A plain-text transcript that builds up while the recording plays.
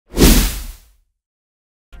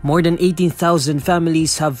More than 18,000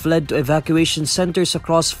 families have fled to evacuation centers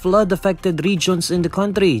across flood-affected regions in the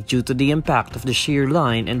country due to the impact of the shear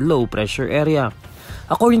line and low-pressure area.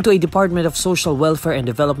 According to a Department of Social Welfare and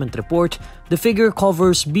Development report, the figure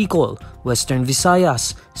covers Bicol, Western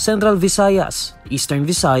Visayas, Central Visayas, Eastern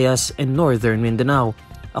Visayas, and Northern Mindanao.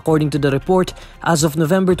 According to the report, as of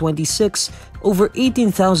November 26, over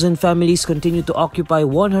 18,000 families continue to occupy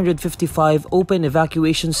 155 open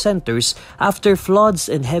evacuation centers after floods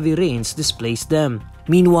and heavy rains displaced them.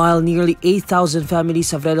 Meanwhile, nearly 8,000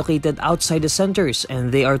 families have relocated outside the centers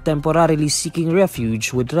and they are temporarily seeking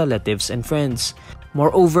refuge with relatives and friends.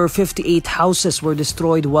 Moreover, 58 houses were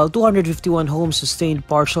destroyed while 251 homes sustained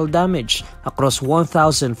partial damage across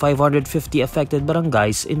 1,550 affected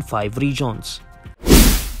barangays in 5 regions.